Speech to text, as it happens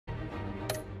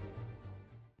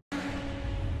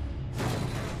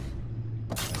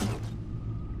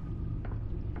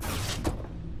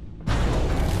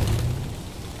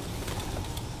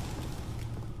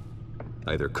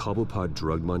Either Cobblepot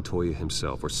drugged Montoya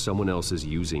himself, or someone else is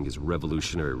using his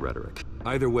revolutionary rhetoric.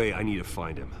 Either way, I need to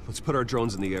find him. Let's put our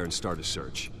drones in the air and start a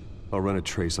search. I'll run a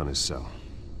trace on his cell.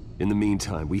 In the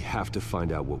meantime, we have to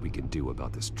find out what we can do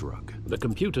about this drug. The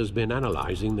computer's been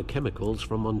analyzing the chemicals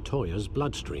from Montoya's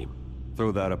bloodstream.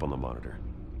 Throw that up on the monitor.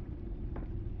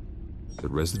 The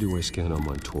residue I scanned on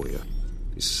Montoya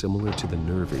is similar to the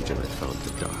nerve agent I found at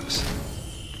the docks.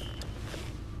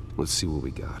 Let's see what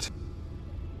we got.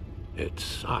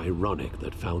 It's ironic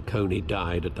that Falcone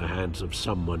died at the hands of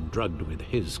someone drugged with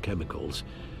his chemicals.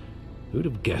 Who'd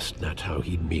have guessed that's how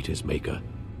he'd meet his maker?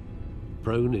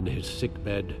 Prone in his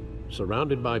sickbed,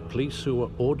 surrounded by police who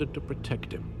were ordered to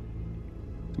protect him.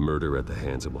 Murder at the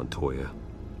hands of Montoya.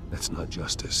 That's not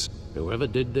justice. Whoever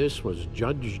did this was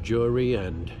judge, jury,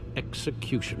 and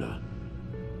executioner.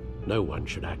 No one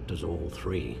should act as all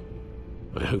three.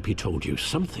 I hope he told you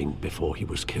something before he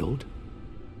was killed.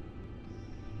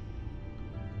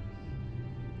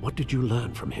 What did you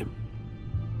learn from him?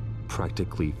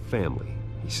 Practically family,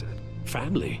 he said.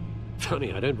 Family?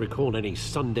 Funny, I don't recall any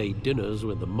Sunday dinners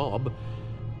with the mob.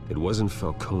 It wasn't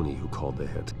Falcone who called the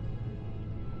hit.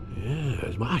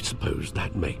 Yes, well, I suppose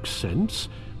that makes sense.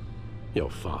 Your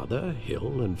father,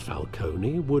 Hill, and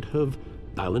Falcone would have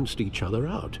balanced each other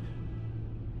out.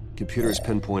 Computers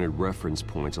pinpointed reference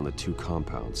points on the two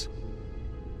compounds.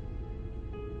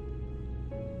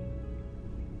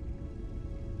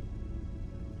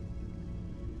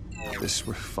 This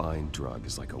refined drug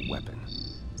is like a weapon.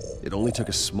 It only took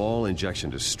a small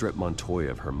injection to strip Montoya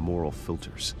of her moral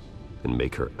filters and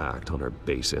make her act on her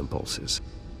base impulses.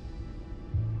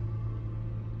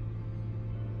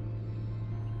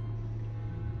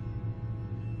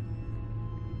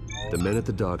 The men at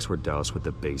the docks were doused with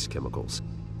the base chemicals.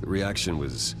 The reaction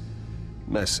was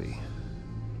messy.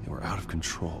 They were out of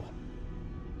control.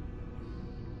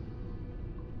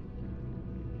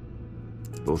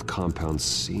 Both compounds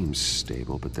seem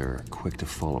stable, but they're quick to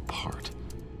fall apart.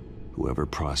 Whoever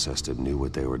processed it knew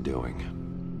what they were doing.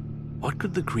 What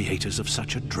could the creators of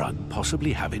such a drug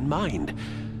possibly have in mind?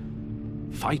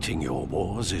 Fighting your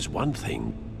wars is one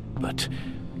thing, but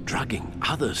drugging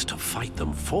others to fight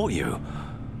them for you?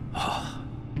 Oh.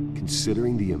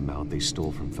 Considering the amount they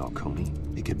stole from Falcone,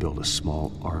 they could build a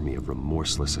small army of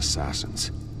remorseless assassins.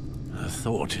 The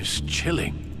thought is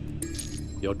chilling.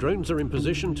 Your drones are in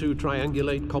position to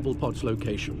triangulate Cobblepot's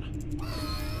location.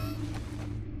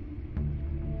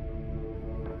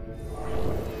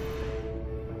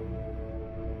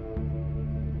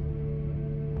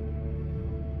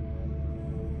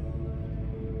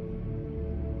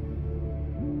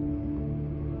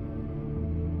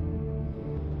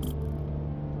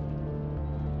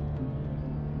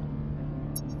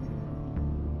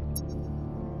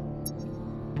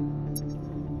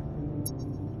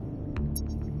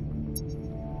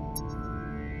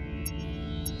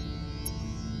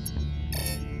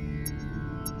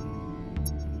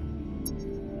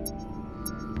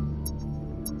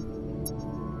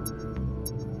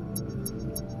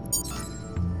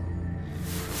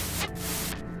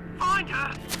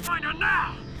 Find her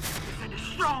now! Send a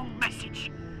strong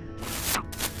message.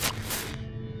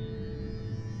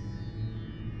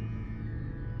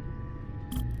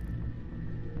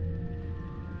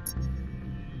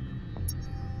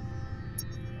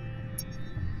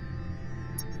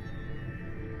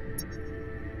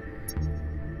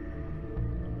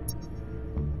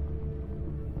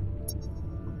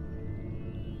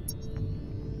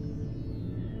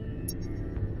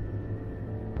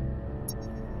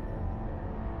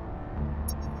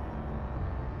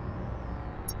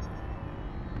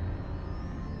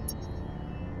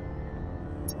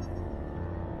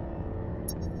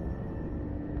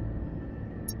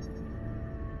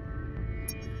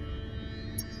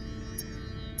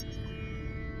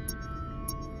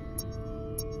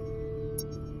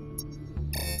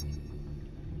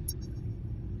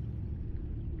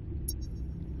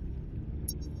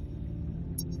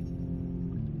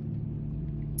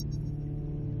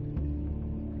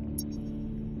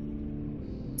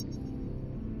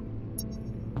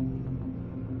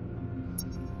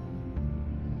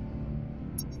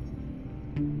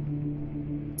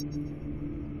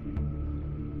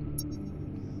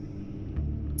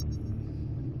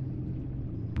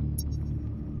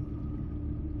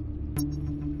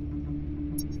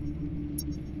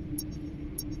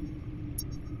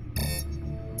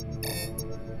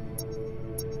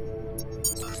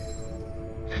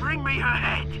 Bring me her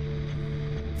head!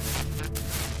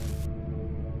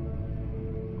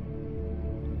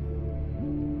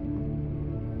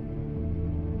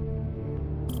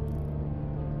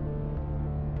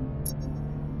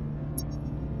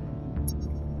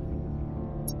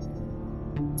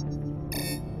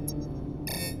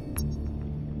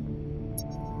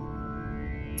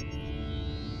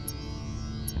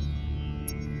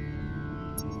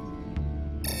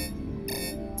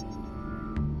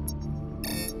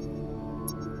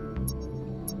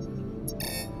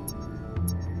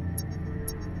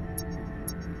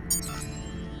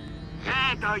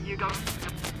 There you go.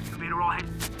 You'll be alright.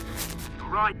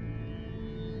 Alright.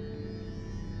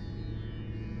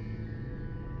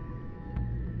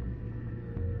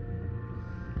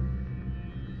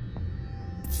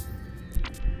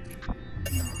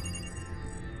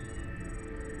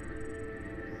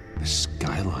 The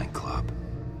Skyline Club.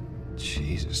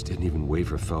 Jesus, didn't even wait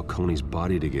for Falcone's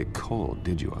body to get cold,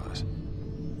 did you, Oz?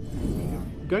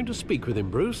 Going to speak with him,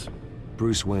 Bruce?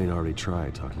 Bruce Wayne already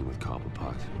tried talking with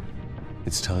Cobblepot.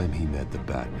 It's time he met the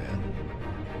Batman.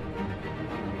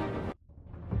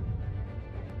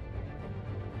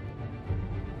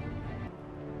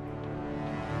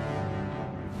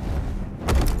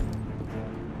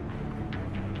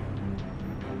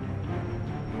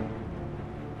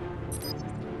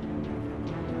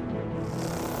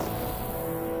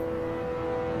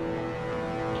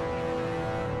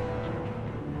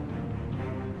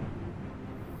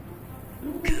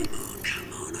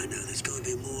 Come on, I know there's gonna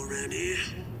be more around here.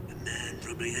 The man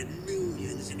probably had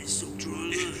millions in his salt drawer.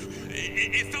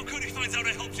 If Falcone finds out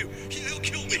I helped you, he'll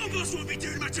kill me. Your boss won't be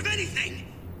doing much of anything!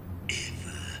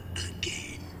 Ever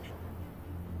again.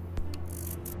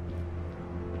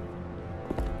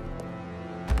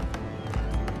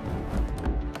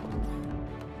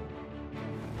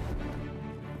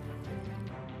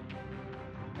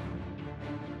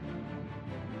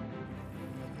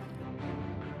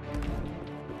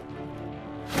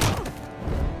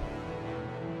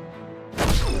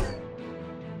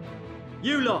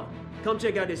 You lot, come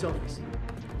check out this office.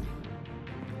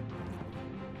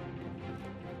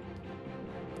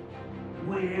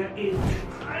 Where is it?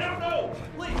 I don't know.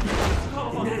 Please,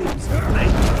 call Name's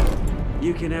mate.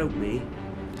 You can help me.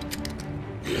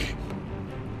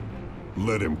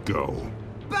 Let him go.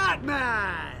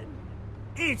 Batman!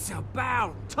 It's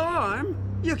about time.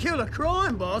 You kill a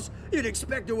crime boss, you'd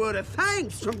expect a word of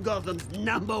thanks from Gotham's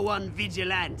 #1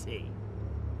 vigilante.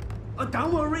 Oh,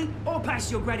 don't worry, I'll pass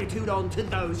your gratitude on to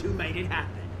those who made it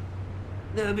happen.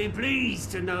 They'll be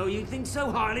pleased to know you think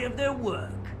so highly of their work.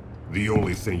 The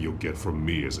only thing you'll get from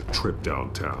me is a trip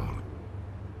downtown.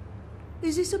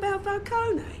 Is this about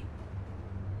Falcone?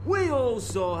 We all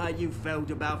saw how you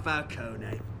felt about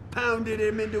Falcone. Pounded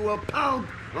him into a pulp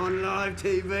on live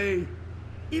TV.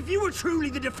 If you were truly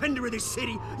the defender of this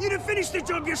city, you'd have finished the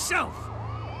job yourself.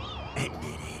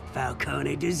 Admit it,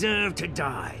 Falcone deserved to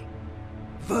die.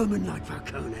 Vermin like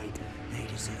Falcone, they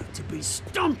deserve to be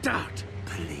stomped out.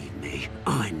 Believe me,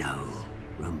 I know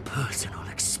from personal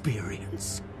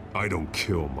experience. I don't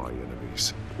kill my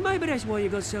enemies. Maybe that's why you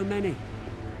got so many.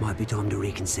 Might be time to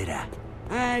reconsider.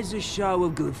 As a show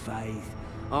of good faith,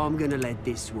 I'm gonna let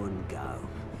this one go.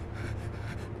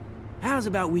 How's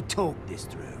about we talk this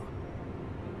through?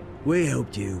 We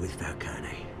helped you with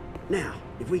Falcone. Now,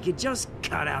 if we could just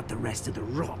cut out the rest of the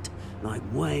rot, like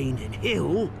Wayne and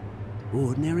Hill,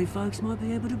 ordinary folks might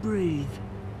be able to breathe.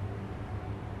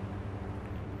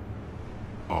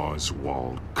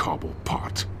 Oswald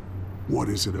Cobblepot. What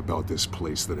is it about this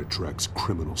place that attracts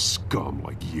criminal scum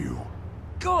like you?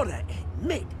 Gotta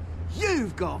admit,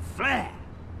 you've got flair.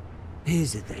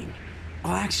 Here's the thing.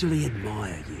 I actually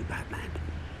admire you, Batman.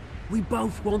 We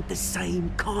both want the same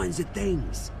kinds of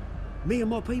things. Me and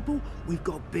my people, we've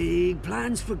got big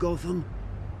plans for Gotham.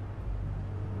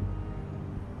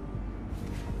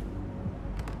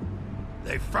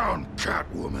 They found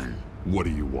Catwoman. What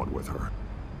do you want with her?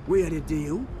 We had a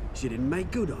deal. She didn't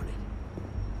make good on it.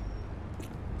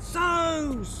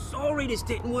 So sorry this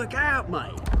didn't work out,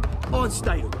 mate. I'd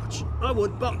stay to watch. I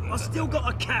would, but I still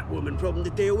got a Catwoman problem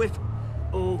to deal with.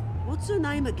 Oh, what's her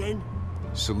name again?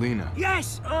 Selina.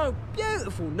 Yes! Oh,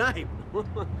 beautiful name.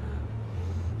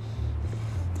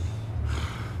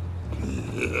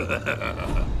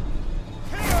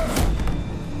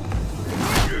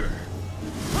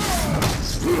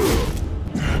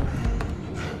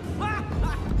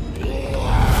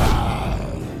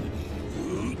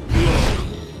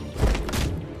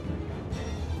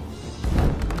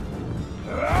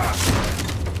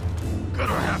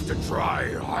 Gonna have to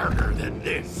try harder than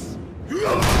this.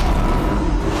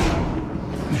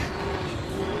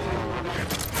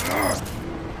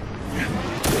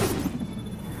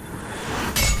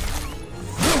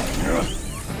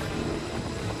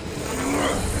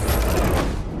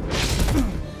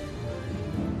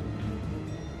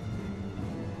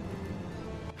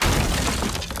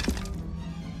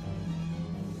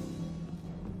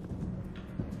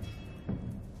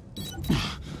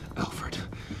 Alfred,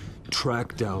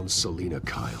 track down Selina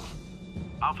Kyle.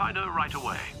 I'll find her right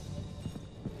away.